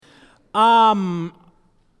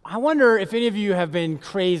I wonder if any of you have been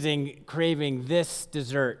craving this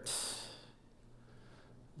dessert.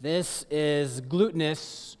 This is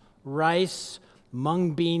glutinous rice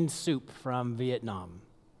mung bean soup from Vietnam.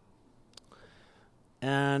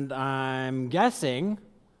 And I'm guessing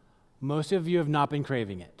most of you have not been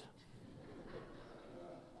craving it.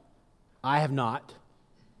 I have not.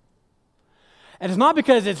 And it's not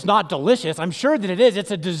because it's not delicious. I'm sure that it is. It's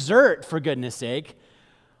a dessert, for goodness sake.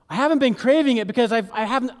 I haven't been craving it because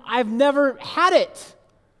I've never had it.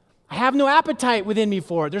 I have no appetite within me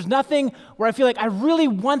for it. There's nothing where I feel like I really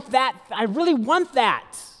want that. I really want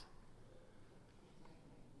that.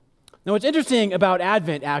 Now, what's interesting about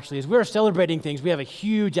Advent, actually, is we're celebrating things we have a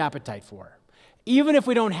huge appetite for, even if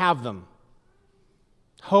we don't have them.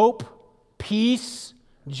 Hope, peace,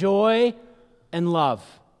 joy, and love.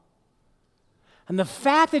 And the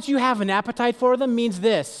fact that you have an appetite for them means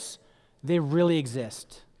this: they really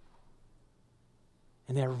exist.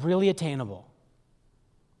 And they're really attainable.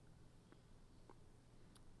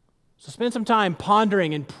 So spend some time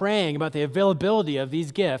pondering and praying about the availability of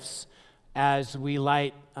these gifts as we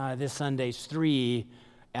light this Sunday's 3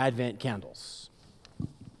 Advent candles.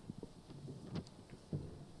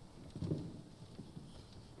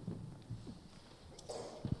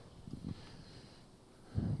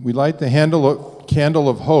 We light the candle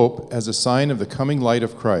of hope as a sign of the coming light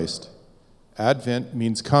of Christ. Advent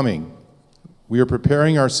means coming. We are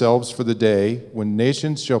preparing ourselves for the day when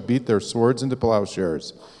nations shall beat their swords into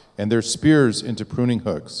plowshares and their spears into pruning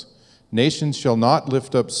hooks. Nations shall not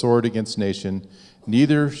lift up sword against nation,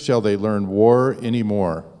 neither shall they learn war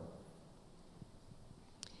anymore.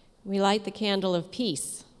 We light the candle of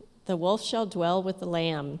peace. The wolf shall dwell with the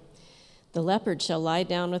lamb. The leopard shall lie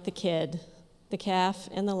down with the kid, the calf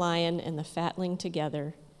and the lion and the fatling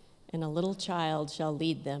together, and a little child shall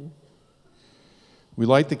lead them. We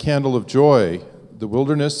light the candle of joy. The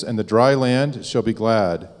wilderness and the dry land shall be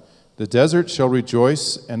glad. The desert shall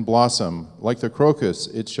rejoice and blossom. Like the crocus,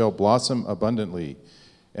 it shall blossom abundantly,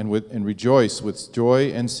 and rejoice with joy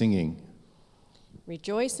and singing.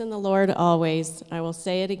 Rejoice in the Lord always. I will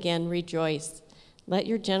say it again, rejoice. Let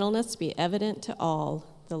your gentleness be evident to all.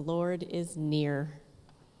 The Lord is near.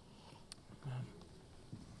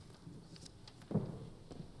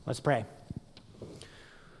 Let's pray.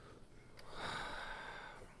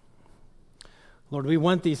 Lord, we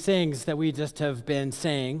want these things that we just have been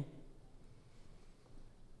saying.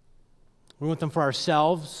 We want them for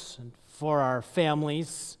ourselves, and for our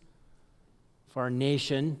families, for our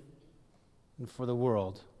nation, and for the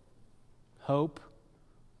world. Hope,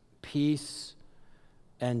 peace,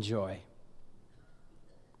 and joy.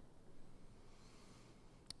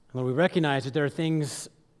 Lord, we recognize that there are things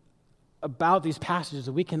about these passages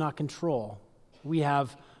that we cannot control. We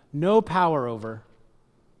have no power over,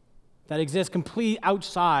 that exist completely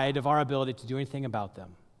outside of our ability to do anything about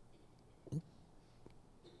them.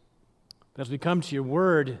 But as we come to your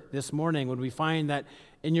word this morning, when we find that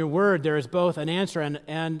in your word there is both an answer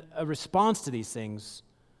and a response to these things,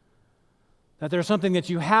 that there's something that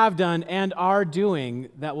you have done and are doing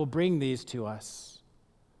that will bring these to us.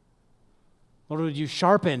 Lord, would you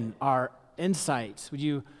sharpen our insights? Would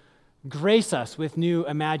you grace us with new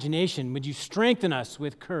imagination? Would you strengthen us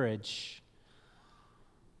with courage?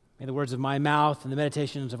 May the words of my mouth and the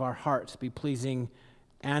meditations of our hearts be pleasing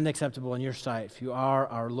and acceptable in your sight, for you are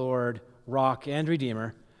our Lord, rock, and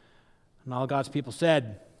Redeemer. And all God's people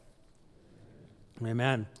said,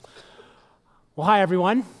 Amen. Well, hi,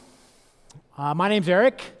 everyone. My name's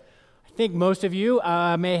Eric. I think most of you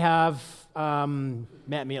may have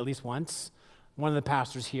met me at least once. I'm one of the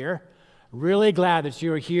pastors here. Really glad that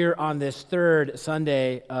you are here on this 3rd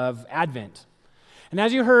Sunday of Advent. And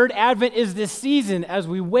as you heard, Advent is this season as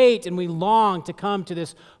we wait and we long to come to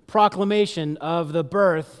this proclamation of the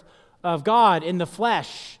birth of God in the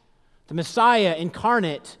flesh, the Messiah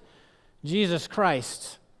incarnate, Jesus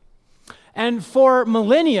Christ. And for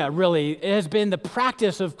millennia, really, it has been the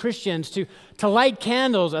practice of Christians to light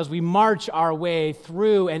candles as we march our way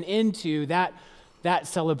through and into that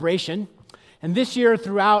celebration. And this year,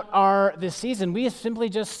 throughout this season, we have simply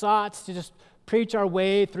just sought to just preach our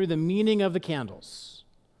way through the meaning of the candles.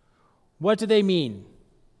 What do they mean?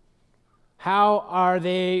 How are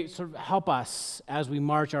they sort of help us as we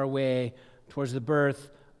march our way towards the birth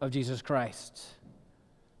of Jesus Christ?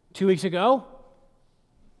 2 weeks ago,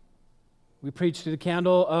 we preached through the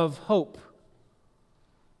candle of hope.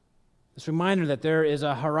 This reminder that there is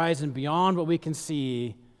a horizon beyond what we can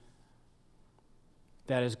see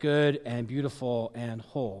that is good and beautiful and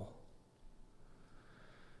whole.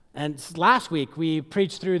 And last week, we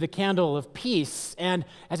preached through the candle of peace, and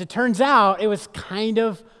as it turns out, it was kind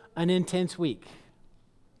of an intense week.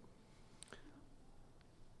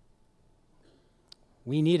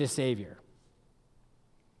 We need a Savior.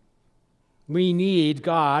 We need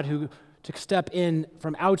God to step in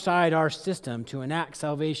from outside our system to enact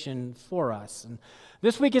salvation for us. And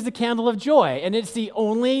this week is the candle of joy, and it's the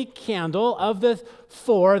only candle of the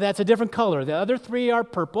 4 that's a different color. The other 3 are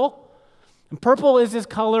purple, and purple is this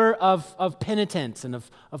color of penitence and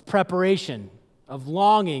of preparation, of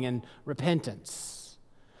longing and repentance.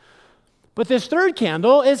 But this third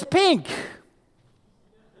candle is pink.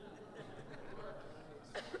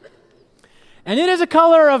 And it is a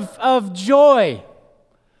color of joy.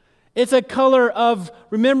 It's a color of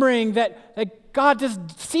remembering that God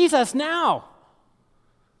just sees us now.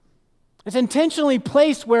 It's intentionally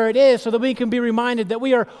placed where it is so that we can be reminded that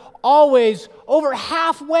we are always over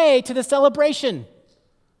halfway to the celebration.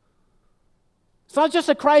 It's not just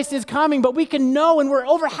that Christ is coming, but we can know when we're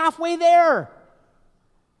over halfway there.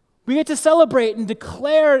 We get to celebrate and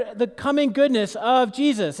declare the coming goodness of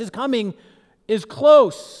Jesus. His coming is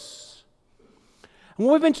close. And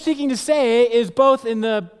what we've been seeking to say is both in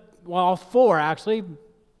all 4 actually,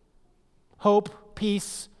 hope,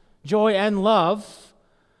 peace, joy, and love,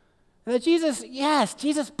 that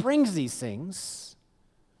Jesus brings these things.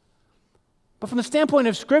 But from the standpoint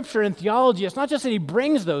of Scripture and theology, it's not just that he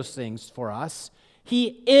brings those things for us,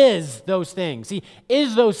 he is those things. He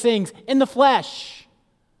is those things in the flesh.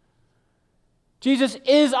 Jesus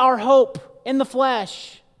is our hope in the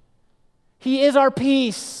flesh. He is our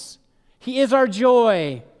peace. He is our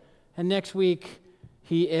joy. And next week,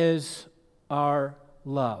 he is our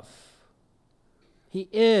love. He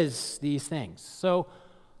is these things. So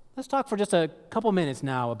let's talk for just a couple minutes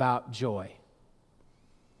now about joy.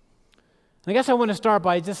 I guess I want to start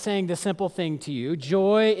by just saying the simple thing to you.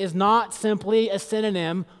 Joy is not simply a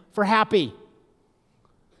synonym for happy.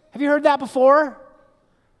 Have you heard that before?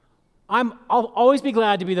 I'll always be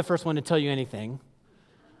glad to be the first one to tell you anything.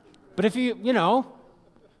 But if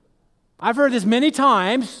I've heard this many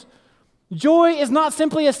times. Joy is not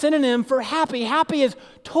simply a synonym for happy. Happy is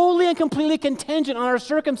totally and completely contingent on our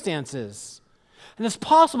circumstances. And it's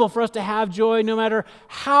possible for us to have joy no matter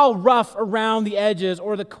how rough around the edges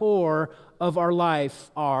or the core of our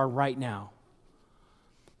life are right now.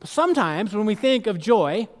 But sometimes when we think of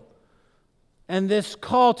joy and this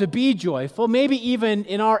call to be joyful, maybe even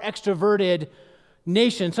in our extroverted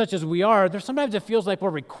nation such as we are, sometimes it feels like we're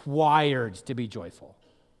required to be joyful.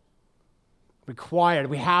 Required.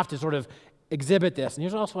 We have to sort of exhibit this. And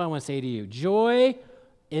here's also what I want to say to you. Joy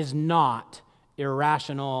is not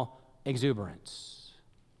irrational exuberance.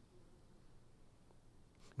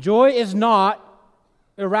 Joy is not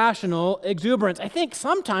irrational exuberance. I think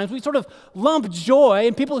sometimes we sort of lump joy,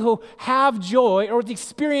 and people who have joy or the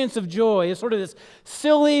experience of joy is sort of this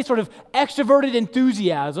silly, sort of extroverted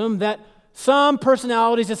enthusiasm that some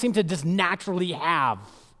personalities just seem to just naturally have.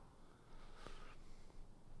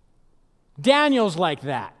 Daniel's like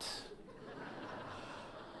that.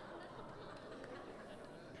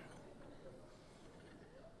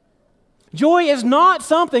 Joy is not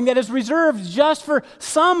something that is reserved just for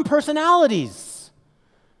some personalities.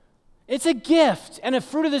 It's a gift and a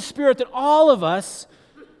fruit of the Spirit that all of us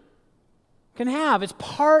can have. It's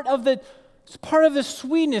part of the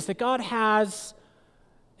sweetness that God has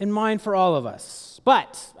in mind for all of us.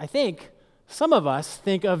 But I think some of us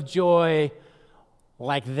think of joy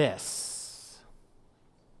like this.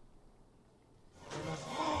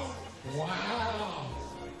 Wow!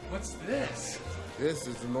 What's this? This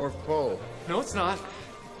is the North Pole. No, it's not.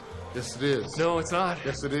 Yes, it is. No, it's not.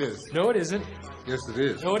 Yes, it is. No, it isn't. Yes, it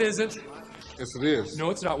is. No, it isn't. Yes, it is. No,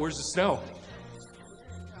 it's not. Where's the snow?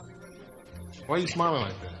 Why are you smiling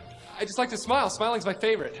like that? I just like to smile. Smiling's my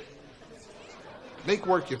favorite. Make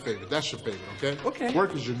work your favorite. That's your favorite, okay? Okay.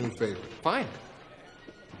 Work is your new favorite. Fine.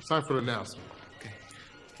 It's time for the announcement.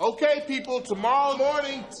 Okay, people, tomorrow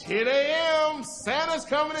morning, 10 a.m., Santa's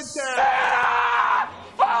coming to town. Santa!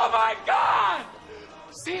 Oh, my God!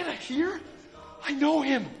 Santa here? I know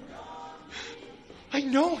him. I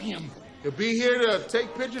know him. He'll be here to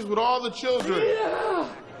take pictures with all the children. Yeah.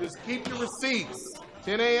 Just keep your receipts.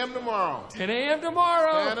 10 a.m. tomorrow. 10 a.m.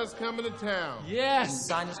 tomorrow. Santa's coming to town. Yes.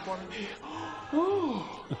 Sign this for me.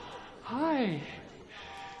 Oh, hi.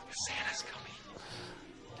 Santa's coming.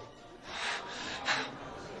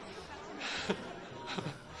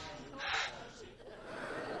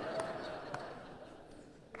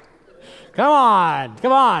 Come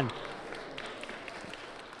on.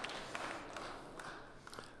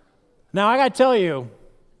 Now, I got to tell you,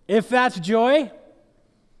 if that's joy,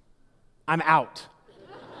 I'm out.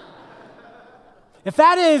 If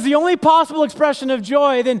that is the only possible expression of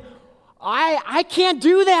joy, then I can't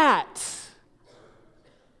do that.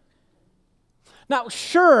 Now,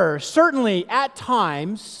 sure, certainly at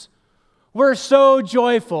times, we're so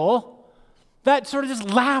joyful that sort of just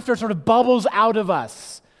laughter sort of bubbles out of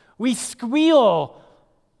us. We squeal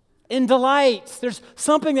in delight. There's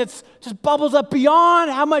something that's just bubbles up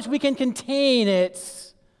beyond how much we can contain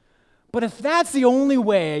it. But if that's the only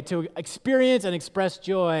way to experience and express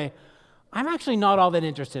joy, I'm actually not all that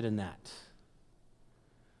interested in that.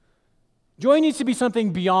 Joy needs to be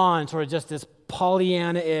something beyond sort of just this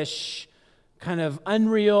Pollyanna-ish kind of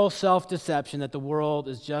unreal self-deception that the world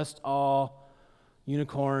is just all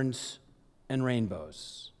unicorns and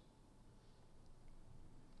rainbows.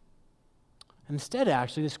 Instead,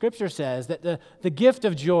 actually, the scripture says that the gift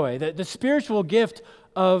of joy, the spiritual gift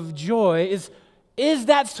of joy is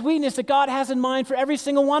that sweetness that God has in mind for every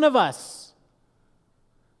single one of us.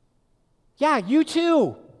 Yeah, you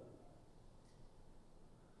too.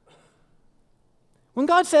 When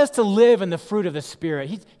God says to live in the fruit of the Spirit,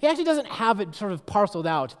 he actually doesn't have it sort of parceled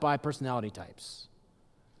out by personality types.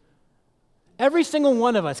 Every single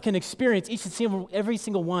one of us can experience every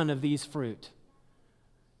single one of these fruit.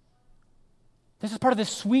 This is part of the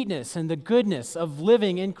sweetness and the goodness of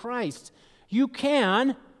living in Christ. You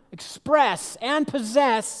can express and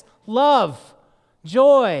possess love,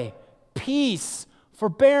 joy, peace,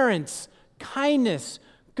 forbearance, kindness,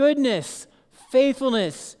 goodness,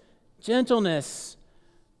 faithfulness, gentleness,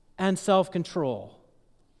 and self-control.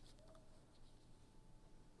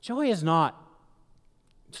 Joy is not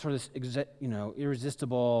sort of this,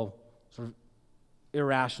 irresistible, sort of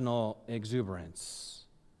irrational exuberance.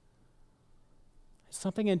 It's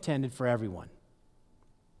something intended for everyone.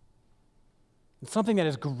 It's something that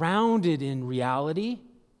is grounded in reality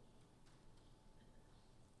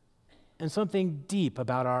and something deep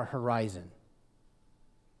about our horizon.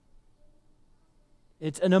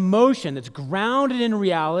 It's an emotion that's grounded in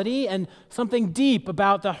reality and something deep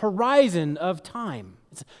about the horizon of time.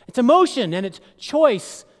 It's emotion and it's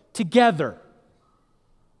choice together.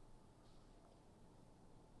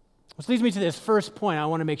 Which leads me to this first point I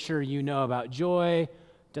want to make sure you know about. Joy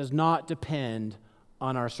does not depend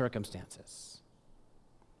on our circumstances.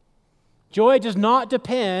 Joy does not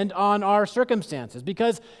depend on our circumstances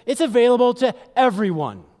because it's available to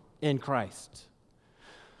everyone in Christ.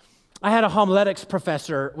 I had a homiletics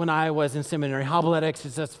professor when I was in seminary. Homiletics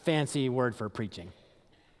is just a fancy word for preaching.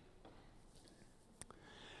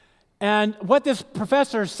 And what this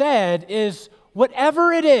professor said is,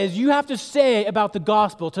 whatever it is you have to say about the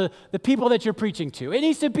gospel to the people that you're preaching to, it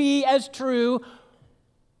needs to be as true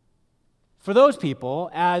for those people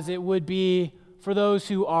as it would be for those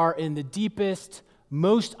who are in the deepest,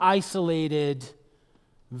 most isolated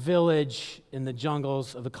village in the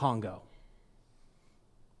jungles of the Congo.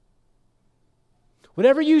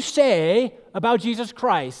 Whatever you say about Jesus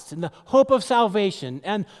Christ and the hope of salvation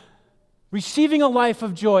and receiving a life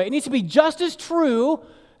of joy, it needs to be just as true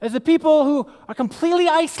as the people who are completely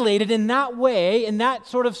isolated in that way, in that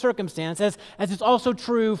sort of circumstance, as it's also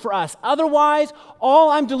true for us. Otherwise, all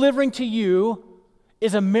I'm delivering to you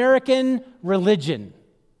is American religion,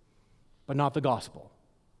 but not the gospel.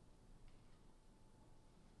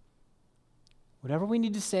 Whatever we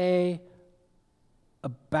need to say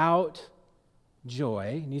about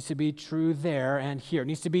joy needs to be true there and here. It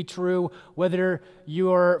needs to be true whether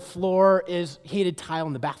your floor is heated tile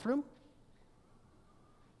in the bathroom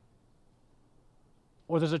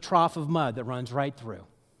or there's a trough of mud that runs right through.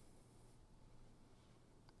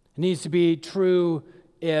 It needs to be true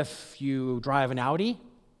if you drive an Audi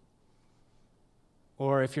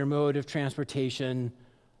or if your mode of transportation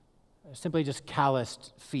is simply just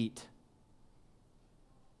calloused feet.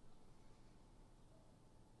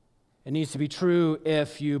 It needs to be true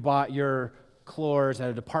if you bought your clothes at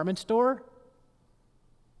a department store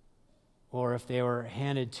or if they were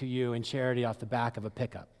handed to you in charity off the back of a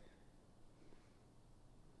pickup.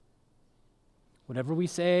 Whatever we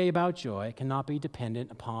say about joy cannot be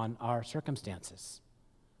dependent upon our circumstances.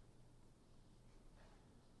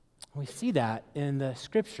 We see that in the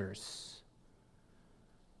scriptures.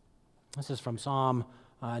 This is from Psalm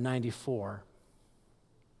 94.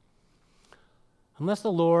 Unless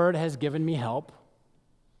the Lord had given me help,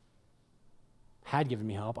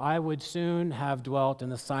 I would soon have dwelt in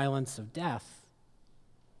the silence of death.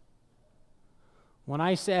 When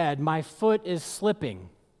I said, my foot is slipping,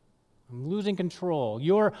 I'm losing control,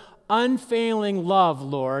 your unfailing love,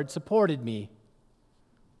 Lord, supported me.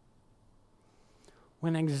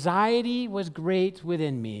 When anxiety was great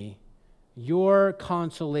within me, your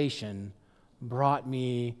consolation brought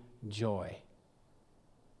me joy.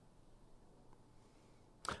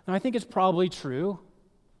 Now, I think it's probably true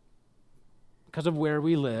because of where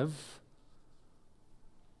we live,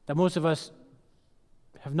 that most of us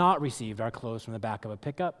have not received our clothes from the back of a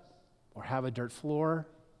pickup, or have a dirt floor,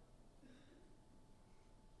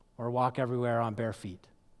 or walk everywhere on bare feet.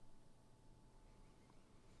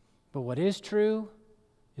 But what is true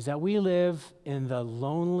is that we live in the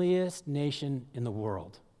loneliest nation in the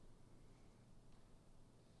world.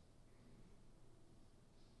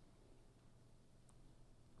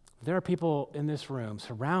 There are people in this room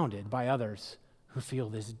surrounded by others who feel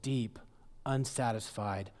this deep,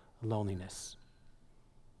 unsatisfied loneliness.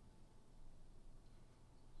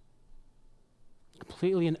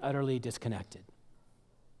 Completely and utterly disconnected.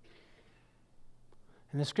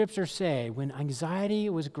 And the scriptures say, when anxiety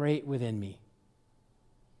was great within me,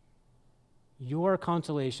 your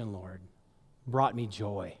consolation, Lord, brought me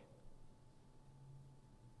joy.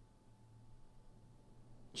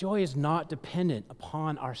 Joy is not dependent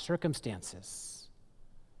upon our circumstances.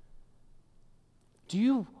 Do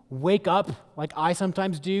you wake up like I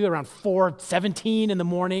sometimes do around 4:17 in the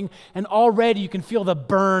morning and already you can feel the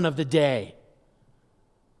burn of the day?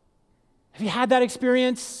 Have you had that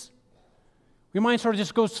experience? Your mind sort of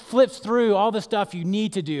just flips through all the stuff you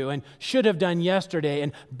need to do and should have done yesterday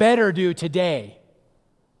and better do today.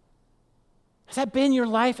 Has that been your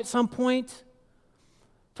life at some point?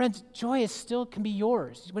 Friends, joy still can be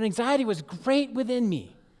yours. When anxiety was great within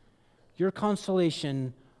me, your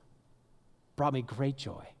consolation brought me great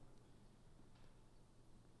joy.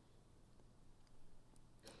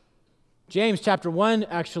 James chapter 1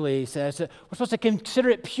 actually says that we're supposed to consider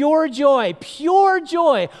it pure joy,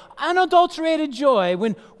 unadulterated joy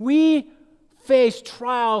when we face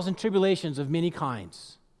trials and tribulations of many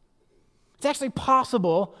kinds. It's actually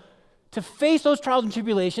possible to face those trials and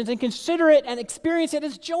tribulations and consider it and experience it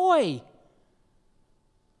as joy.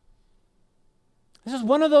 This is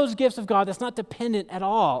one of those gifts of God that's not dependent at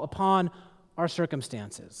all upon our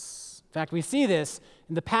circumstances. In fact, we see this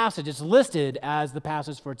in the passage. It's listed as the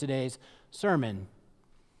passage for today's sermon.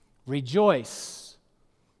 Rejoice.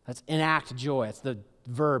 That's enact joy. It's the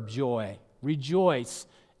verb joy. Rejoice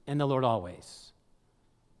in the Lord always.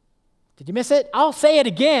 Did you miss it? I'll say it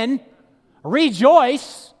again.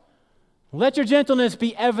 Rejoice. Let your gentleness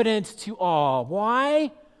be evident to all.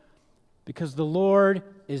 Why? Because the Lord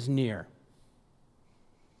is near.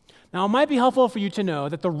 Now, it might be helpful for you to know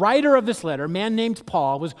that the writer of this letter, a man named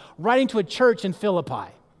Paul, was writing to a church in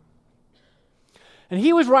Philippi. And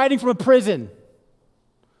he was writing from a prison.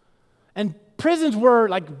 And prisons were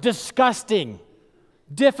like disgusting,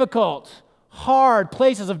 difficult, hard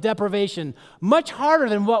places of deprivation, much harder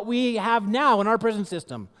than what we have now in our prison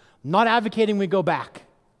system. I'm not advocating we go back.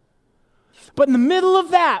 But in the middle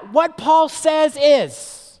of that, what Paul says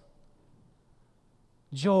is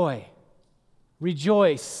joy,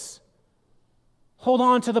 rejoice, hold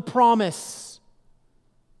on to the promise.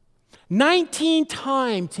 19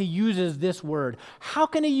 times he uses this word. How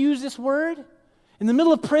can he use this word? In the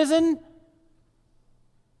middle of prison?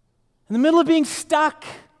 In the middle of being stuck?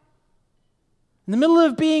 In the middle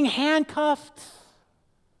of being handcuffed?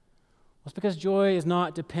 Well, it's because joy is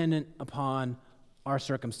not dependent upon our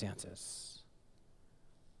circumstances.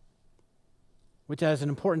 Which, as an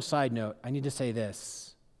important side note, I need to say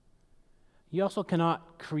this. You also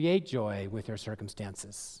cannot create joy with your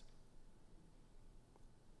circumstances.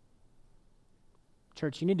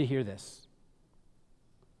 Church, you need to hear this.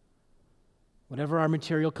 Whatever our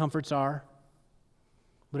material comforts are,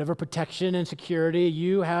 whatever protection and security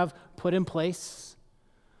you have put in place,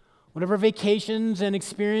 whatever vacations and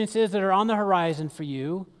experiences that are on the horizon for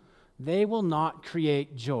you, they will not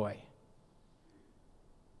create joy.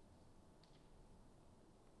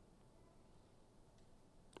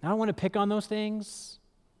 I don't want to pick on those things.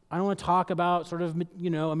 I don't want to talk about sort of,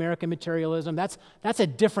 American materialism. That's a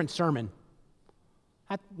different sermon.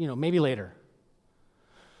 Maybe later.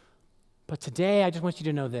 But today, I just want you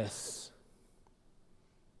to know this.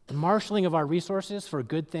 The marshaling of our resources for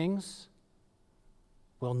good things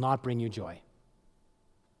will not bring you joy.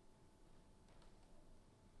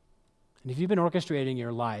 And if you've been orchestrating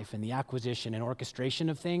your life and the acquisition and orchestration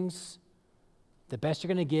of things, the best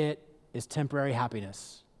you're going to get is temporary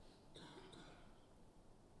happiness.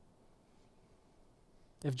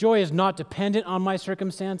 If joy is not dependent on my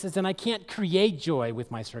circumstances, then I can't create joy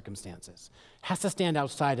with my circumstances. It has to stand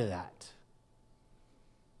outside of that.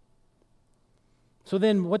 So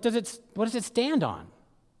then what does it stand on?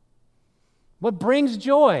 What brings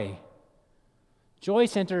joy? Joy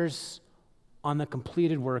centers on the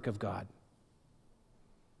completed work of God.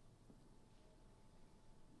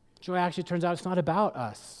 Joy actually turns out it's not about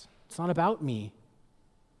us. It's not about me.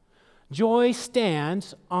 Joy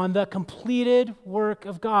stands on the completed work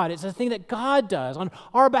of God. It's a thing that God does on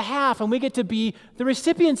our behalf, and we get to be the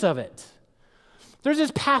recipients of it. There's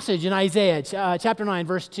this passage in Isaiah chapter 9,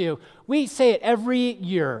 verse 2. We say it every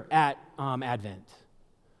year at Advent.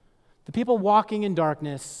 The people walking in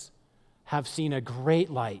darkness have seen a great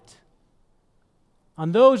light.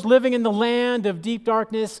 On those living in the land of deep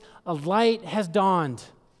darkness, a light has dawned.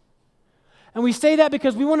 And we say that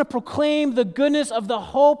because we want to proclaim the goodness of the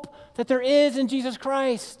hope that there is in Jesus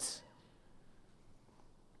Christ.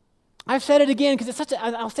 I've said it again because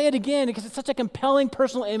I'll say it again because it's such a compelling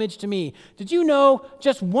personal image to me. Did you know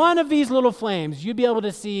just one of these little flames you'd be able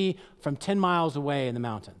to see from 10 miles away in the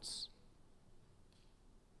mountains?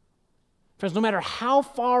 Friends, no matter how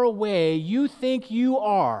far away you think you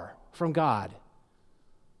are from God,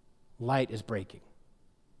 light is breaking.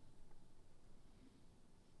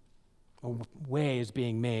 A way is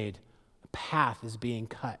being made. A path is being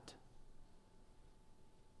cut.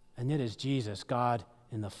 And it is Jesus, God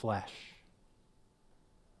in the flesh.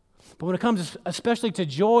 But when it comes especially to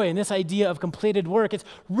joy and this idea of completed work, it's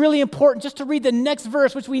really important just to read the next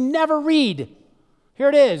verse, which we never read. Here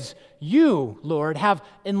it is. You, Lord, have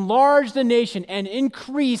enlarged the nation and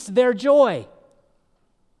increased their joy.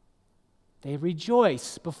 They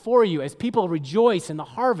rejoice before you as people rejoice in the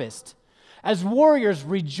harvest, as warriors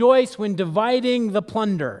rejoice when dividing the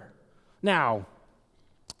plunder. Now,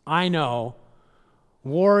 I know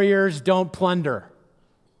warriors don't plunder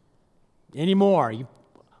anymore.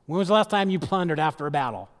 When was the last time you plundered after a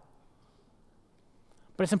battle?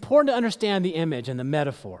 But it's important to understand the image and the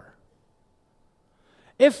metaphor.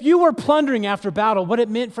 If you were plundering after battle, what it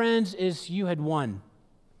meant, friends, is you had won.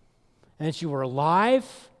 And that you were alive,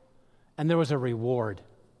 and there was a reward.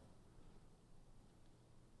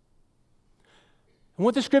 And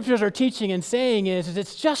what the scriptures are teaching and saying is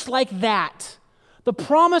it's just like that. The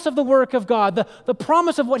promise of the work of God, the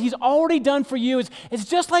promise of what he's already done for you is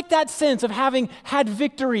just like that sense of having had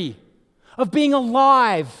victory, of being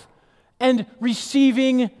alive and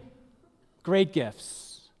receiving great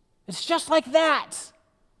gifts. It's just like that.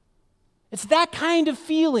 It's that kind of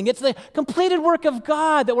feeling. It's the completed work of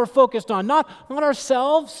God that we're focused on, not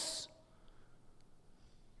ourselves.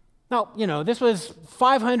 Now, this was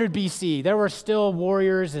 500 BC. There were still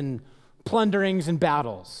warriors and plunderings and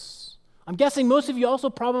battles. I'm guessing most of you also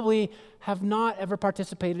probably have not ever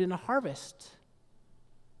participated in a harvest.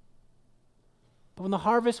 But when the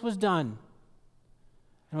harvest was done,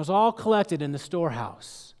 and it was all collected in the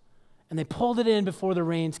storehouse, and they pulled it in before the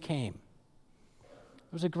rains came,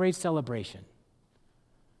 it was a great celebration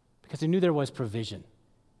because they knew there was provision.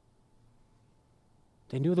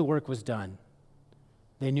 They knew the work was done.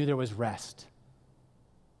 They knew there was rest.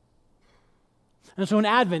 And so in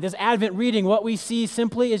Advent, this Advent reading, what we see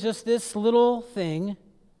simply is just this little thing,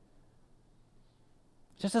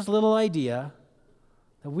 just this little idea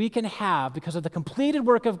that we can have because of the completed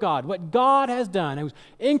work of God, what God has done, and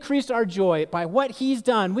increased our joy by what he's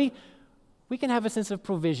done. We can have a sense of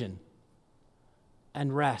provision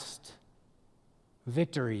and rest,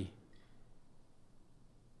 victory,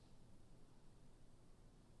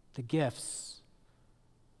 the gifts,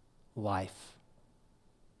 life.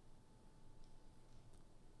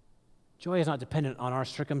 Joy is not dependent on our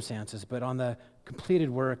circumstances, but on the completed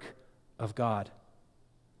work of God.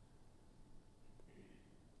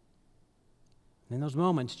 And in those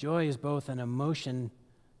moments, joy is both an emotion,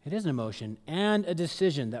 it is an emotion, and a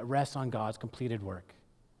decision that rests on God's completed work.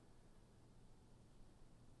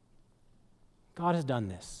 God has done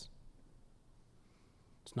this.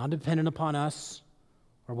 It's not dependent upon us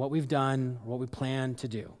or what we've done or what we plan to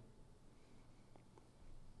do.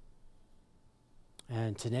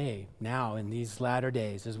 And today, now, in these latter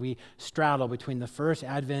days, as we straddle between the first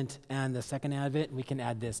Advent and the second Advent, we can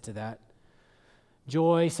add this to that.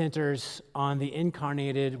 Joy centers on the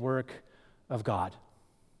incarnated work of God.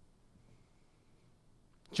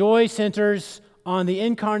 Joy centers on the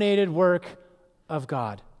incarnated work of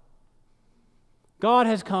God. God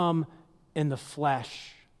has come in the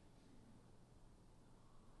flesh.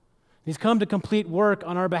 He's come to complete work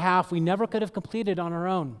on our behalf we never could have completed on our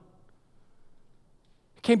own.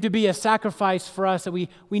 He came to be a sacrifice for us that we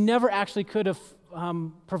never actually could have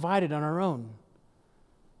provided on our own.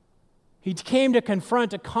 He came to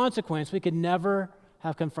confront a consequence we could never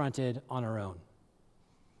have confronted on our own.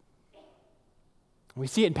 We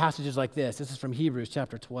see it in passages like this. This is from Hebrews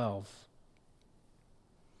chapter 12.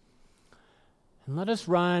 And let us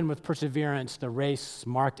run with perseverance the race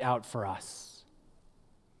marked out for us,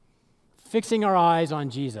 fixing our eyes on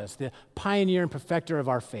Jesus, the pioneer and perfecter of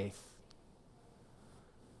our faith,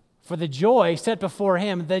 For the joy set before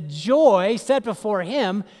him,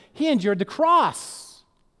 he endured the cross,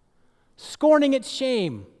 scorning its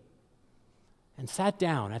shame, and sat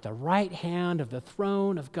down at the right hand of the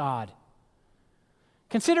throne of God.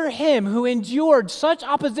 Consider him who endured such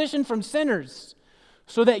opposition from sinners,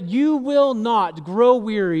 so that you will not grow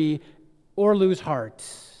weary or lose heart.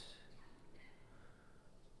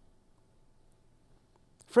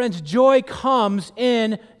 Friends, joy comes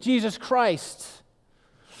in Jesus Christ.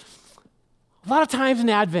 A lot of times in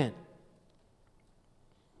Advent,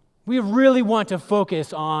 we really want to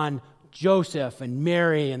focus on Joseph and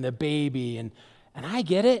Mary and the baby, and I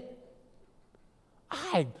get it.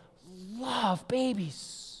 I love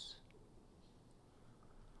babies.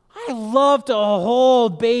 I love to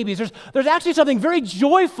hold babies. There's actually something very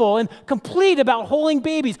joyful and complete about holding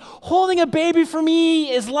babies. Holding a baby for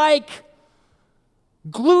me is like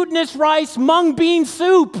glutinous rice mung bean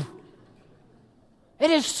soup.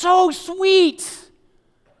 It is so sweet.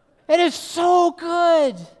 It is so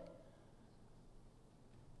good.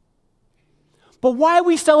 But why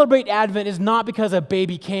we celebrate Advent is not because a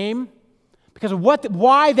baby came, because of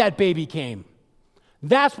why that baby came.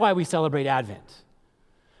 That's why we celebrate Advent.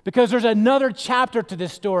 Because there's another chapter to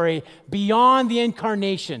this story beyond the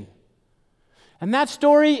incarnation. And that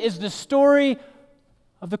story is the story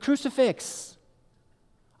of the crucifix,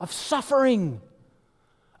 of suffering,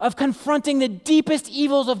 of confronting the deepest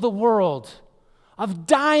evils of the world, of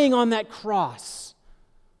dying on that cross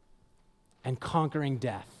and conquering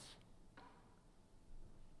death.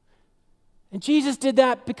 And Jesus did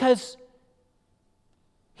that because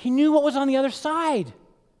he knew what was on the other side.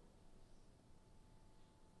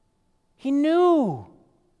 He knew.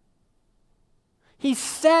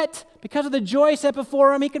 Because of the joy set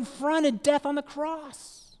before him, he confronted death on the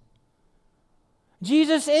cross.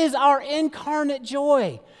 Jesus is our incarnate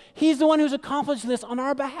joy. He's the one who's accomplished this on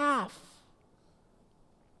our behalf.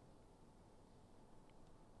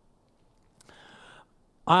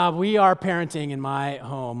 We are parenting in my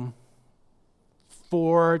home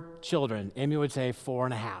 4 children. Amy would say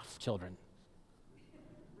 4.5 children.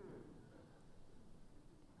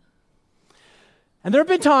 And there have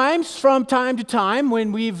been times from time to time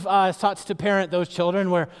when we've sought to parent those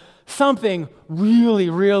children where something really,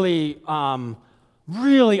 really,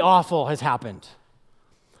 really awful has happened.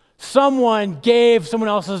 Someone gave someone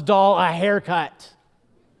else's doll a haircut.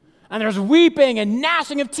 And there's weeping and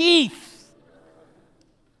gnashing of teeth.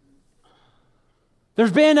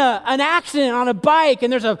 There's been an accident on a bike,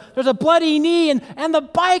 and there's a bloody knee, and the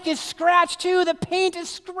bike is scratched too. The paint is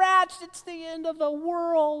scratched. It's the end of the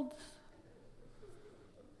world.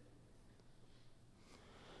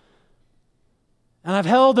 And I've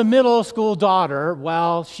held a middle school daughter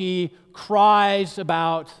while she cries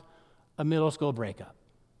about a middle school breakup.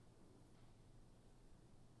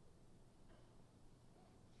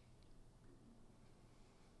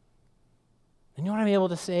 And you know what I'm able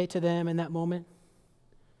to say to them in that moment?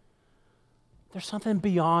 There's something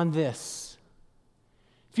beyond this.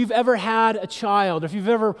 If you've ever had a child, or if you've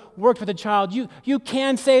ever worked with a child, you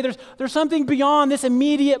can say there's something beyond this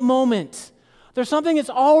immediate moment. There's something that's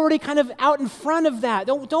already kind of out in front of that.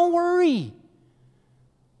 Don't worry.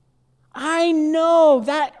 I know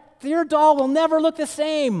that your doll will never look the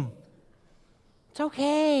same. It's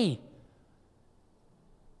okay.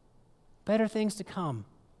 Better things to come.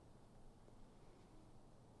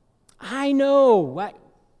 I know what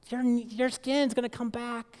your skin's going to come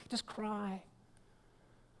back. Just cry.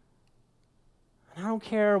 And I don't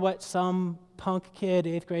care what some punk kid,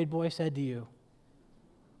 8th grade boy said to you.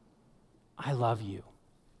 I love you.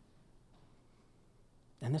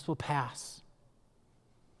 And this will pass.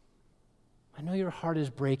 I know your heart is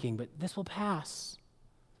breaking, but this will pass.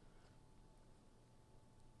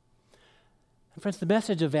 And friends, the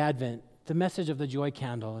message of Advent, the message of the joy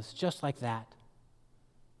candle is just like that.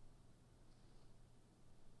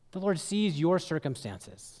 The Lord sees your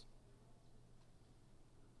circumstances.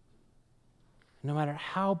 No matter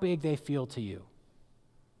how big they feel to you,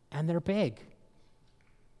 and they're big.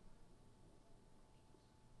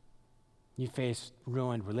 You face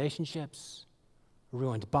ruined relationships,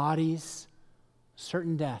 ruined bodies,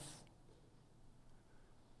 certain death.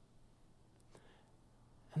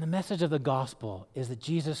 And the message of the gospel is that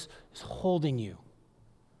Jesus is holding you.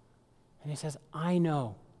 And he says, I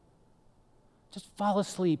know. Just fall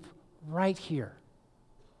asleep right here.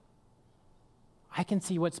 I can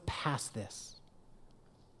see what's past this.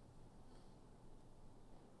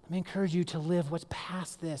 Let me encourage you to live what's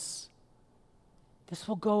past this. This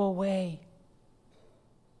will go away.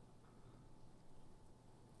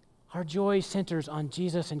 Our joy centers on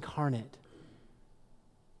Jesus incarnate.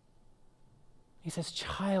 He says,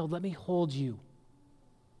 child, let me hold you.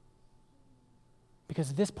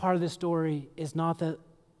 Because this part of the story is not the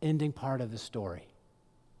ending part of the story.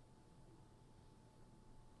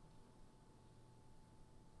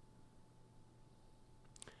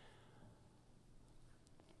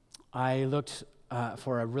 I looked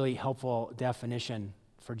for a really helpful definition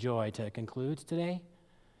for joy to conclude today,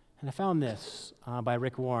 and I found this by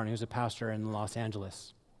Rick Warren, who's a pastor in Los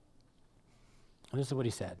Angeles. And this is what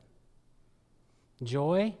he said.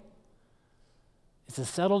 Joy is a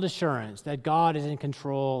settled assurance that God is in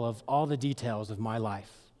control of all the details of my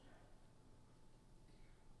life.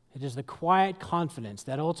 It is the quiet confidence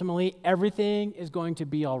that ultimately everything is going to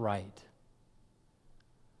be all right.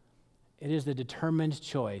 It is the determined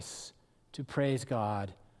choice to praise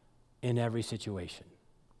God in every situation.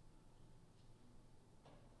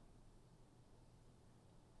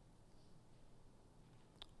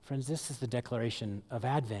 Friends, this is the declaration of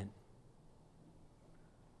Advent.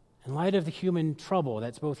 In light of the human trouble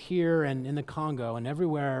that's both here and in the Congo and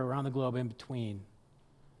everywhere around the globe in between,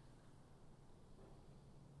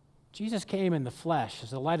 Jesus came in the flesh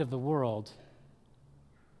as the light of the world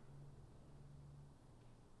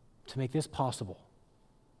to make this possible.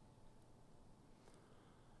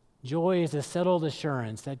 Joy is a settled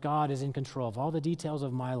assurance that God is in control of all the details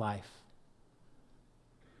of my life.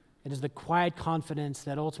 It is the quiet confidence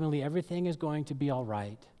that ultimately everything is going to be all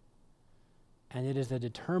right. And it is the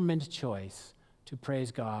determined choice to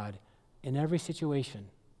praise God in every situation.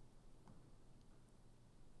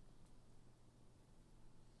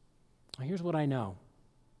 Now, here's what I know.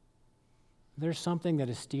 There's something that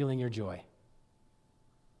is stealing your joy.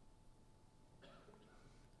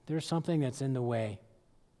 There's something that's in the way.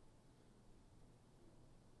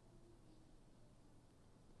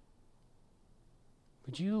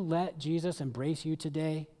 Would you let Jesus embrace you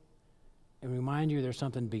today and remind you there's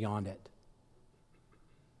something beyond it?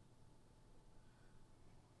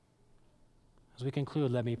 As we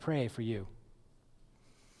conclude, let me pray for you.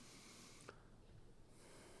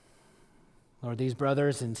 Lord, these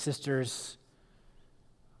brothers and sisters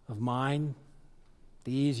of mine,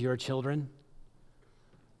 these your children,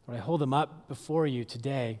 Lord, I hold them up before you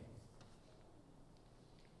today.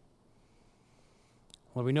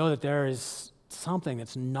 Lord, we know that there is something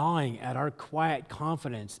that's gnawing at our quiet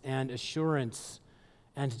confidence and assurance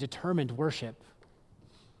and determined worship.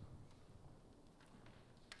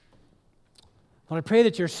 Lord, I pray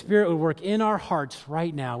that your Spirit would work in our hearts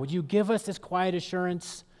right now. Would you give us this quiet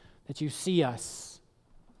assurance that you see us?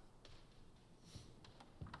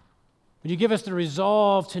 Would you give us the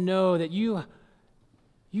resolve to know that you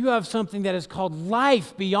have something that is called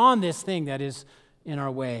life beyond this thing that is in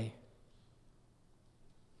our way?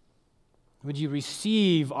 Would you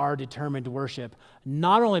receive our determined worship,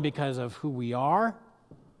 not only because of who we are,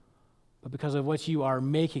 but because of what you are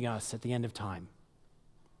making us at the end of time?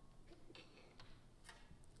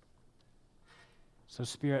 So,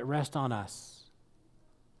 Spirit, rest on us.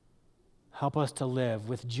 Help us to live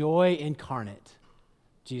with joy incarnate,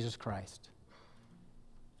 Jesus Christ.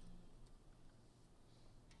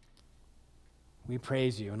 We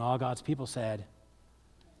praise you. And all God's people said,